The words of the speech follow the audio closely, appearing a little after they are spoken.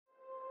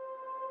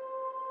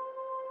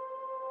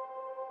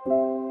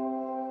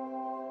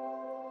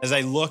As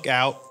I look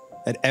out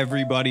at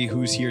everybody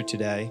who's here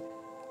today,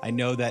 I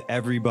know that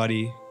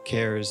everybody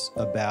cares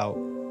about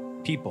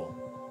people.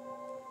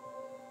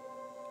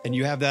 And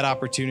you have that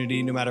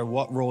opportunity, no matter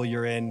what role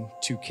you're in,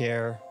 to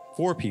care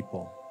for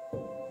people.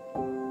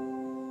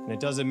 And it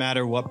doesn't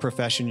matter what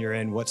profession you're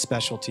in, what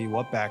specialty,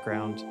 what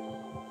background.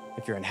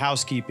 If you're in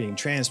housekeeping,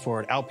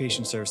 transport,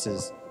 outpatient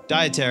services,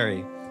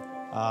 dietary,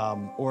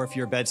 or if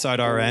you're a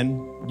bedside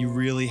RN, you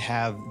really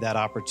have that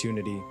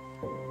opportunity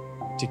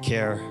to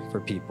care for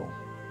people.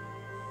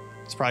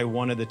 It's probably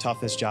one of the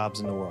toughest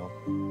jobs in the world.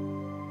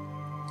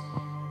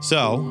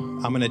 So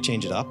I'm gonna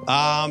change it up.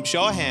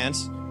 Show of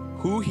hands,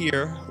 who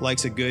here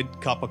likes a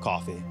good cup of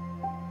coffee?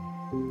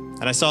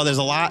 And I saw there's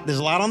a lot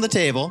on the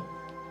table,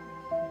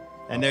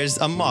 and there's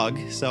a mug,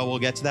 so we'll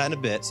get to that in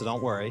a bit, so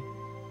don't worry.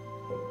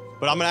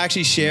 But I'm gonna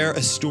actually share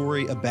a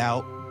story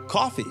about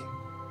coffee.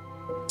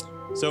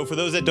 So for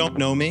those that don't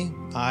know me,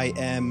 I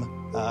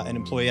am an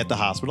employee at the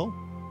hospital.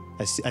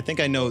 I think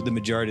I know the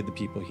majority of the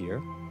people here.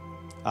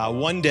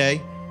 One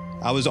day,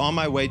 I was on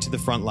my way to the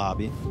front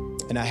lobby,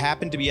 and I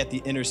happened to be at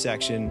the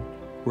intersection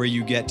where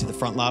you get to the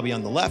front lobby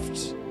on the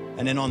left,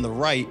 and then on the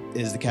right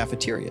is the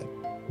cafeteria.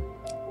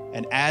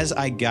 And as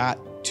I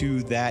got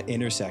to that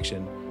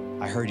intersection,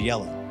 I heard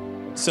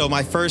yelling. So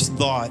my first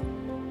thought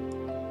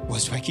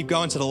was, do I keep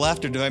going to the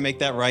left or do I make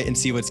that right and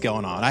see what's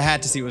going on? I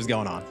had to see what was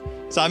going on.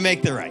 So I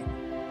make the right.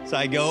 So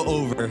I go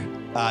over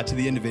to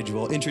the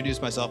individual,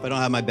 introduce myself. I don't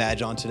have my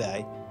badge on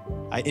today.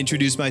 I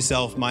introduce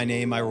myself, my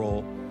name, my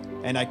role,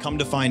 and I come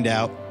to find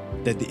out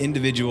that the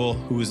individual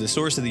who was the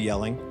source of the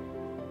yelling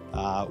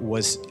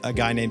was a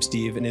guy named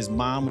Steve, and his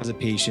mom was a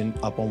patient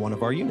up on one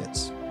of our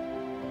units.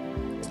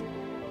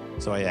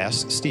 So I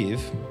asked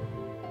Steve,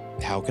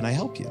 how can I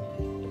help you?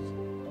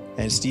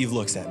 And Steve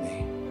looks at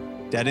me,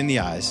 dead in the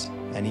eyes,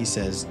 and he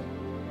says,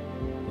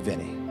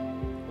 Vinny,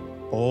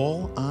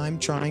 all I'm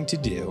trying to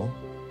do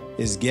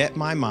is get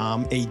my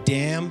mom a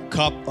damn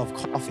cup of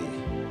coffee.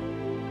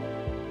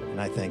 And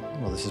I think,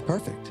 well, this is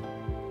perfect.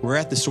 We're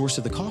at the source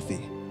of the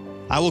coffee.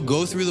 I will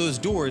go through those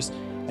doors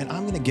and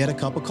I'm gonna get a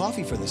cup of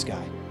coffee for this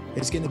guy.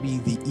 It's gonna be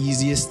the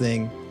easiest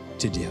thing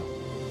to do.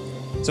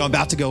 So I'm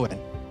about to go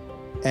in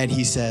and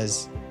he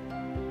says,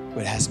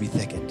 but it has to be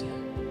thickened.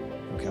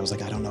 Okay, I was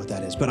like, I don't know what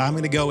that is, but I'm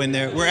gonna go in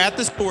there. We're at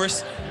the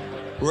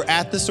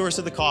source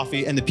of the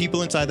coffee, and the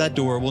people inside that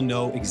door will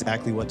know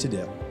exactly what to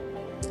do.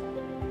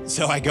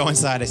 So I go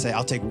inside, I say,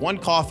 I'll take one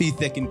coffee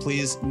thickened,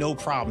 please. No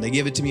problem, they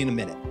give it to me in a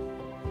minute.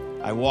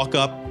 I walk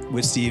up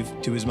with Steve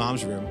to his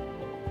mom's room,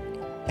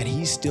 and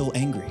he's still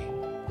angry.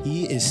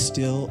 He is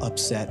still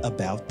upset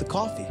about the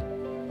coffee.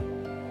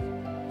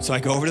 So I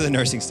go over to the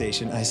nursing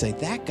station, and I say,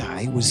 that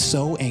guy was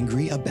so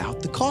angry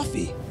about the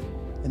coffee.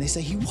 And they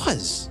say, he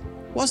was,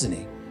 wasn't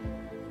he?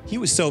 He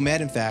was so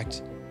mad, in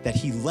fact, that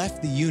he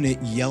left the unit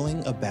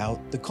yelling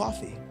about the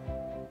coffee.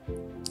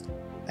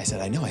 I said,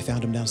 I know, I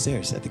found him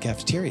downstairs at the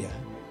cafeteria,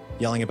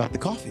 yelling about the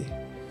coffee.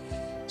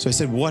 So I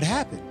said, what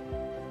happened?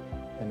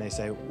 And they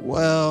say,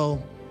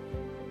 well,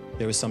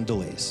 there was some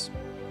delays.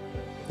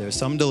 There were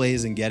some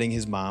delays in getting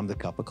his mom the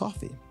cup of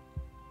coffee.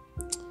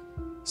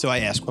 So I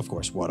ask, of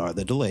course, what are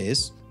the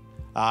delays?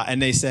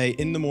 And they say,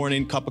 in the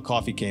morning, cup of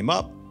coffee came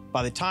up.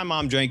 By the time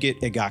mom drank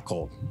it, it got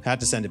cold. Had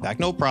to send it back.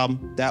 No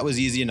problem. That was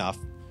easy enough.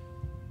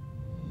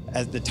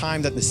 At the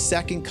time that the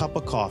second cup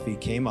of coffee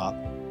came up,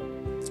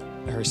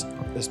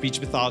 the speech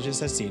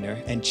pathologist has seen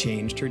her and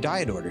changed her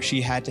diet order. She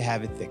had to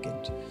have it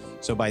thickened.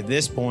 So by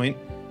this point,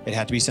 it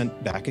had to be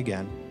sent back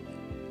again.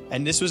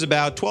 And this was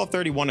about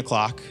 12:30, 1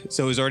 o'clock.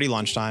 So it was already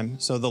lunchtime.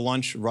 So the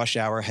lunch rush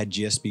hour had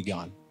just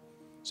begun.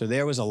 So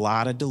there was a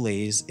lot of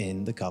delays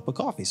in the cup of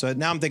coffee. So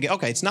now I'm thinking,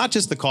 okay, it's not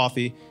just the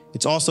coffee,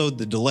 it's also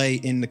the delay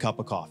in the cup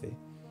of coffee.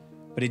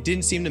 But it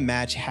didn't seem to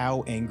match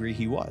how angry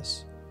he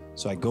was.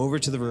 So I go over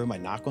to the room, I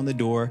knock on the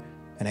door,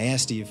 and I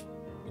ask Steve,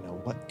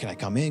 what, can I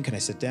come in? Can I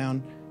sit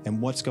down?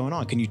 And what's going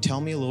on? Can you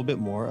tell me a little bit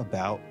more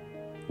about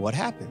what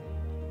happened?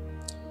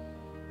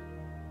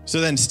 So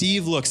then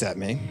Steve looks at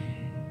me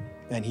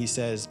and he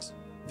says,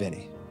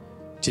 Vinny,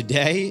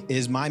 today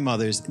is my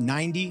mother's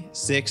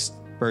 96th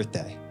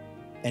birthday.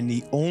 And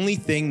the only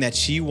thing that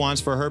she wants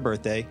for her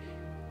birthday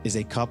is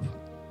a cup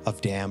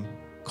of damn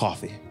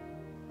coffee.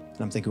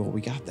 And I'm thinking, well,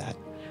 we got that.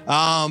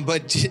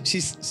 But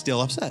she's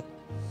still upset.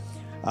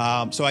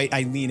 So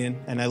I lean in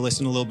and I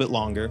listen a little bit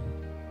longer.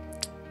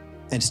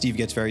 And Steve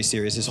gets very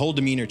serious. His whole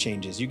demeanor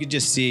changes. You could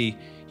just see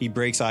he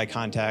breaks eye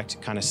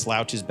contact, kind of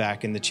slouches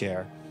back in the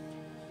chair.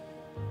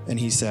 And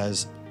he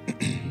says,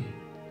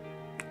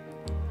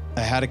 I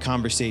had a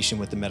conversation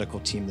with the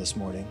medical team this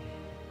morning,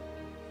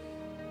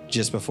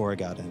 just before I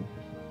got in.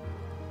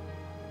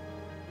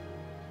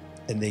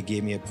 And they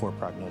gave me a poor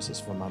prognosis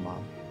for my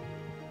mom.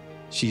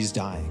 She's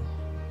dying.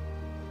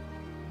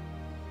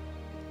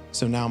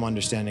 So now I'm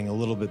understanding a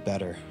little bit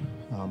better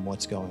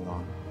what's going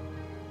on.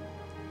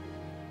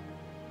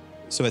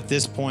 So at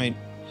this point,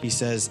 he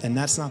says, and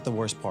that's not the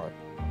worst part.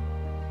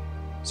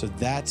 So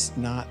that's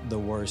not the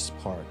worst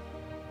part.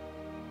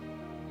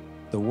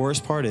 The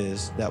worst part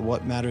is that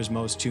what matters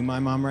most to my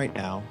mom right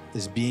now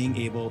is being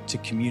able to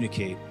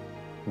communicate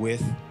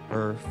with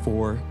her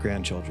 4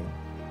 grandchildren.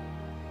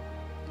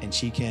 And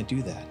she can't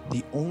do that.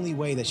 The only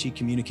way that she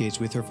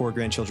communicates with her 4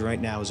 grandchildren right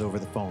now is over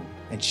the phone.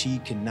 And she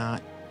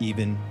cannot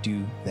even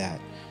do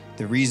that.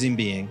 The reason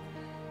being,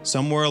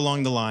 somewhere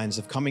along the lines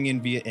of coming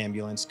in via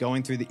ambulance,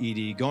 going through the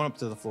ED, going up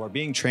to the floor,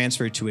 being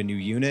transferred to a new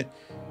unit,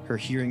 her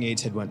hearing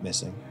aids had went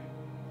missing.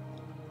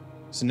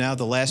 So now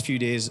the last few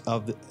days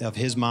of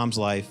his mom's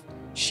life,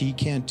 she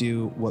can't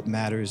do what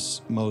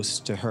matters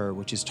most to her,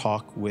 which is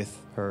talk with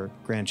her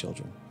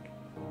grandchildren.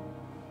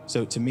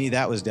 So to me,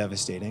 that was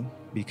devastating,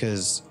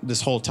 because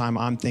this whole time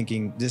I'm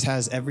thinking this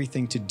has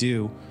everything to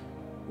do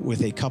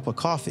with a cup of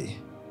coffee.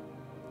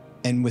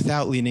 And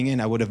without leaning in,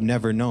 I would have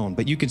never known.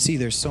 But you can see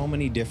there's so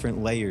many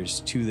different layers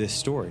to this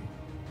story.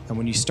 And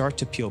when you start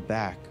to peel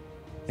back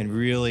and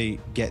really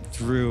get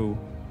through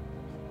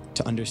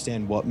to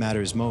understand what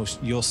matters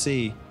most, you'll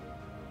see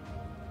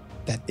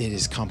that it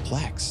is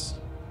complex.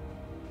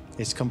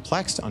 It's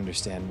complex to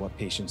understand what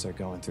patients are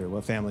going through,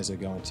 what families are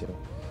going through.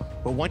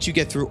 But once you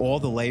get through all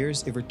the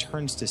layers, it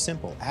returns to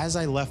simple. As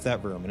I left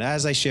that room and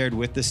as I shared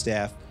with the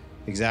staff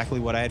exactly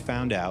what I had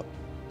found out,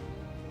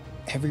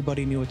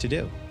 everybody knew what to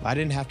do. I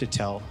didn't have to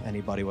tell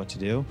anybody what to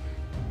do.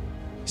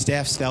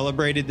 Staff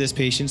celebrated this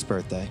patient's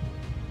birthday.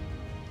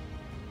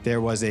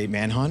 There was a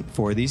manhunt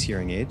for these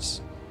hearing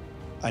aids.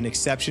 An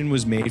exception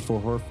was made for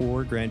her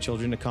 4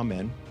 grandchildren to come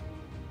in.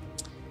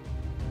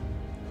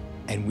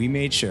 And we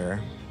made sure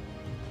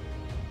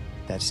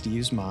that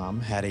Steve's mom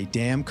had a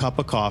damn cup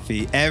of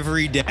coffee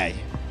every day.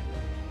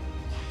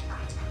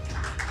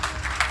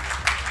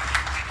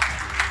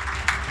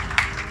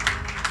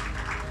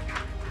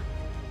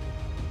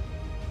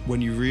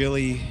 When you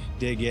really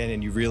dig in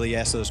and you really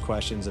ask those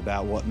questions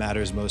about what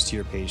matters most to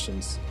your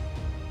patients,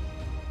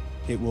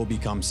 it will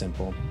become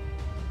simple.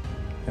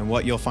 And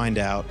what you'll find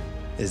out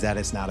is that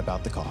it's not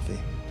about the coffee.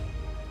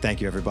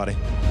 Thank you, everybody.